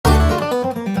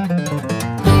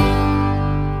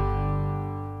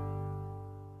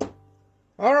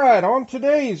Alright, on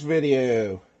today's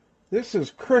video, this is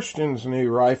Christian's new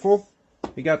rifle.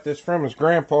 He got this from his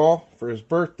grandpa for his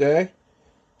birthday.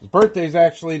 His birthday's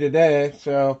actually today,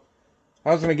 so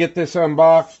I was going to get this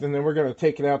unboxed and then we're going to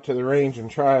take it out to the range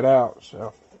and try it out.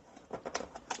 So,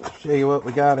 I'll show you what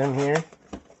we got in here.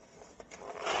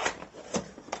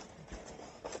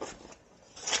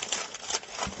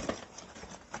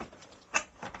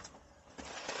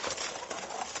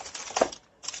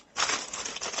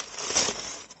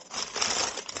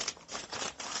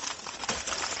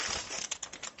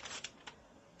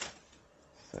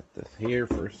 Set this here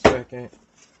for a second.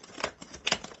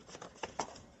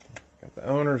 Got the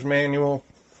owner's manual.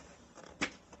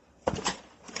 I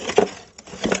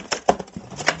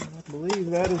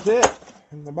believe that is it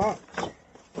in the box.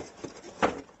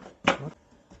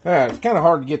 Alright, it's kind of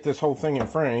hard to get this whole thing in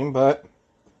frame, but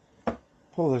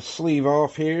pull this sleeve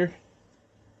off here.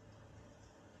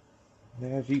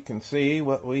 And as you can see,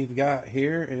 what we've got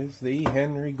here is the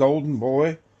Henry Golden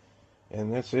Boy,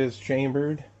 and this is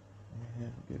chambered.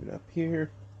 And get it up here.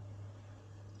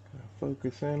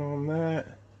 Focus in on that.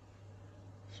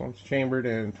 This one's chambered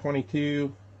in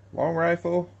 22 long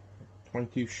rifle,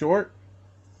 22 short.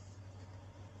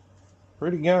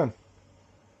 Pretty gun.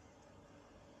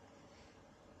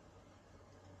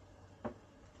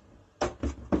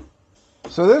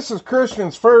 So this is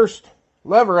Christian's first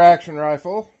lever action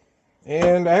rifle,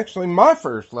 and actually my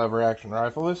first lever action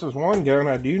rifle. This is one gun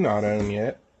I do not own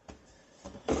yet.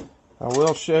 I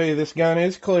will show you this gun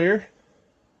is clear.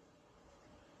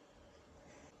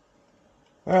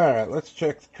 Alright, let's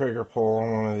check the trigger pull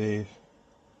on one of these.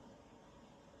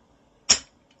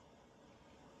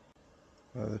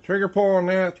 The trigger pull on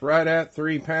that's right at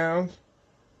 3 pounds.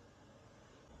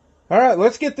 Alright,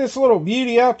 let's get this little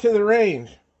beauty out to the range.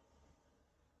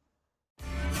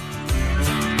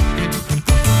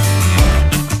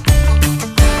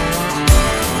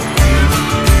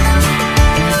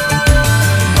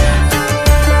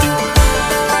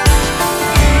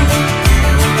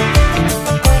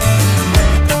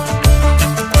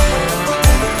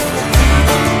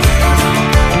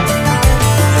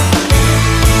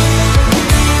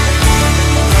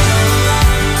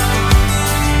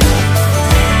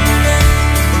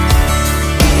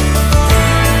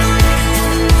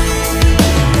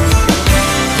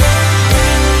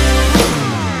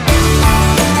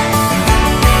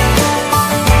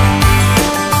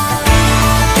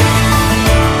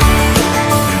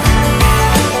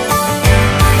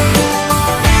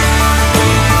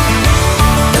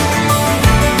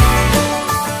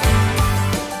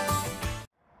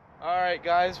 Alright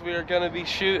guys, we are going to be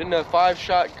shooting a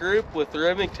 5-shot group with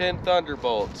Remington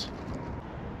Thunderbolts.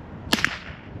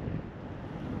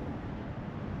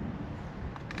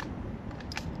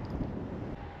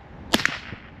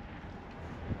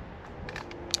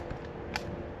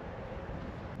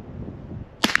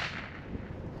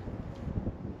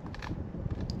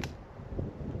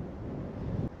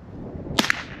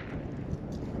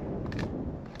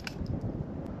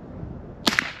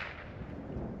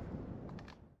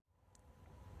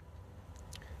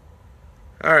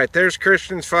 Alright, there's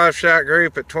Christian's 5-shot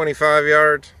group at 25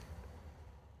 yards.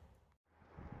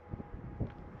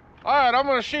 Alright, I'm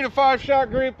going to shoot a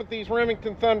 5-shot group with these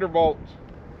Remington Thunderbolts.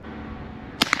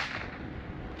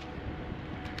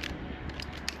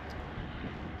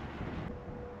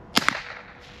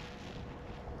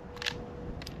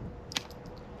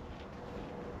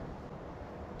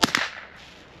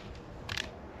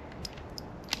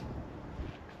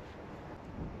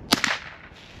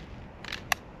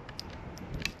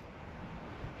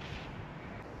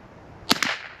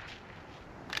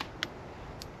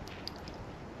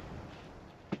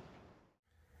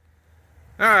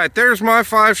 Alright, there's my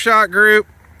 5-shot group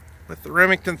with the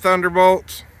Remington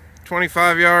Thunderbolts,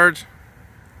 25 yards.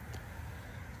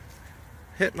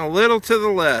 Hitting a little to the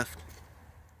left.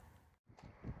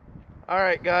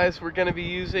 Alright guys, we're going to be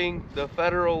using the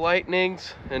Federal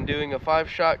Lightnings and doing a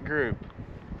 5-shot group.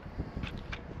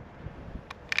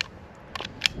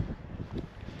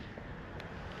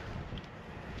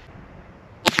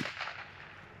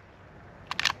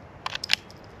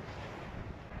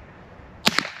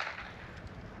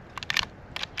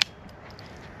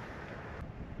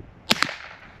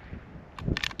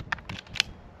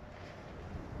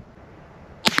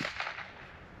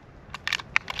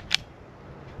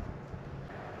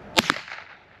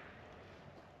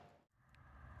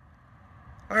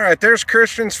 Alright, there's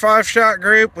Christian's 5-shot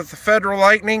group with the Federal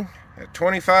Lightning at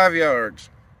 25 yards.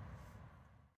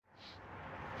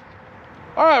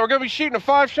 Alright, we're going to be shooting a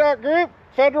 5-shot group,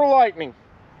 Federal Lightning.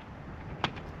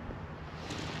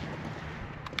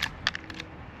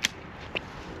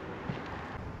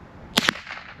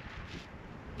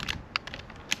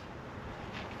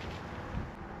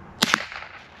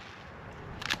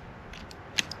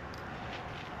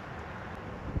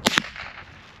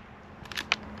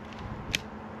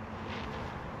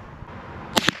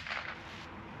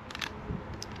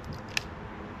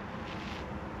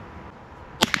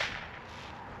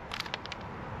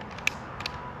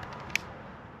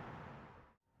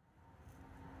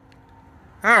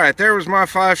 All right, there was my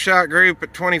 5-shot group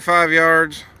at 25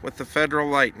 yards with the Federal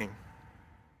Lightning.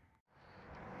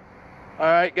 All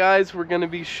right, guys, we're gonna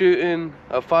be shooting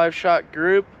a 5-shot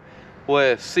group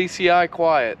with CCI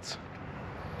quiets.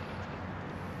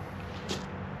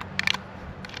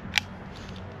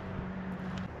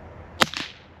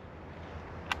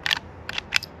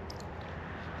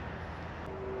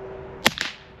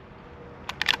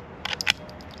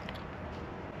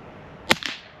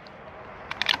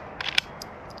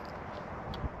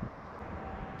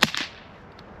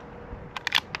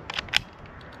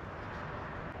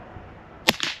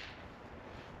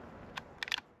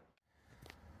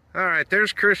 All right,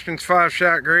 there's Christian's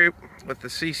 5-shot group with the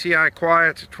CCI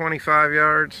quiets at 25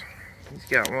 yards. He's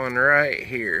got one right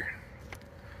here.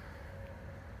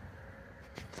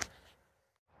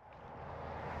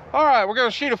 All right, we're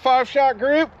gonna shoot a 5-shot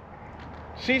group,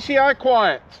 CCI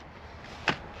quiets.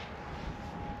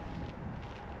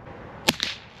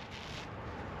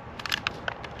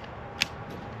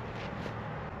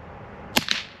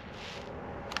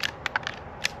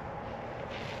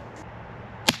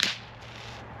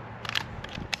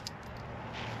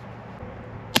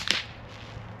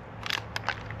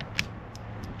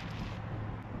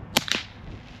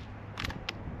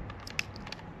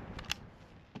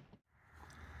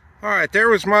 All right, there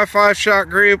was my 5-shot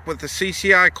group with the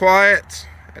CCI quiets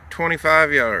at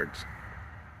 25 yards.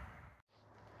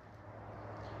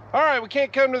 All right, we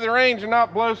can't come to the range and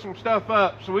not blow some stuff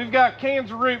up. So we've got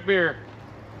cans of root beer.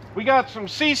 We got some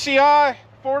CCI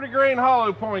 40 grain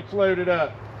hollow points loaded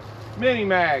up. Mini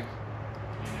mag.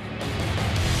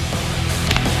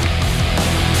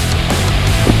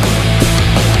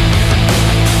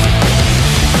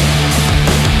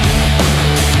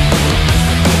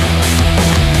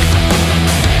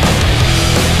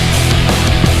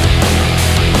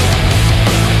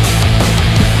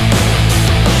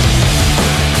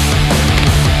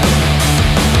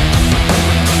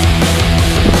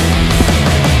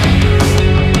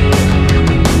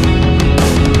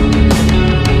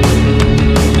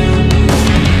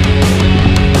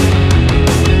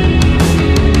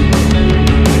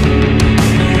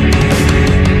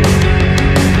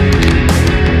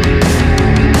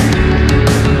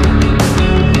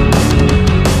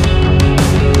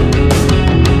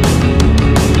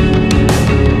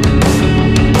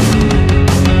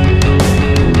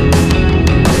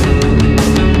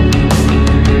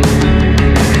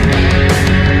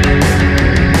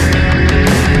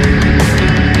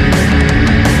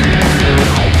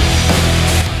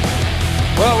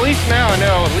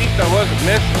 I wasn't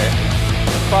missing it.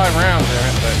 There's 5 rounds in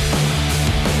it,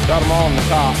 but got them all on the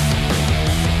top.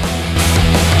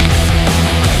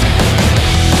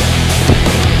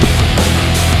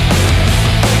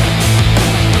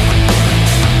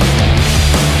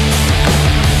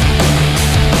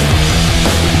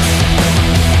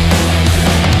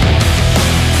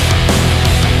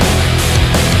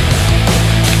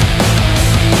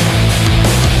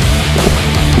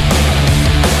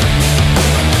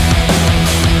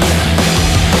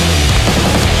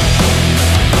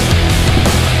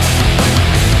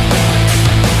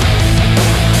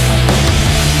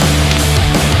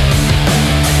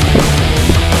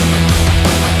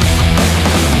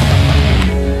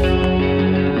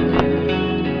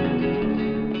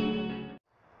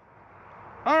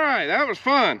 That was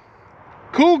fun.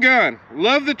 Cool gun.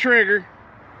 Love the trigger.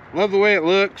 Love the way it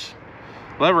looks.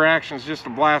 Lever action's just a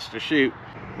blast to shoot.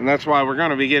 And that's why we're going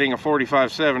to be getting a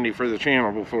 4570 for the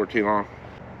channel before too long.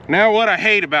 Now, what I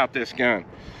hate about this gun.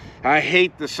 I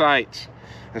hate the sights.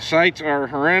 The sights are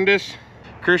horrendous.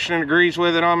 Christian agrees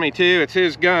with it on me too. It's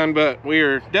his gun, but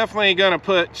we're definitely going to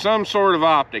put some sort of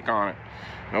optic on it.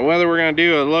 Now, whether we're going to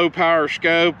do a low power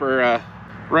scope or a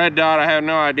red dot, I have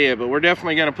no idea, but we're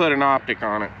definitely going to put an optic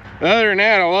on it. Other than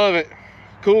that, I love it.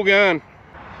 Cool gun.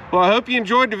 Well, I hope you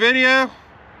enjoyed the video.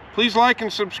 Please like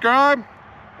and subscribe,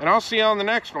 and I'll see you on the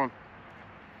next one.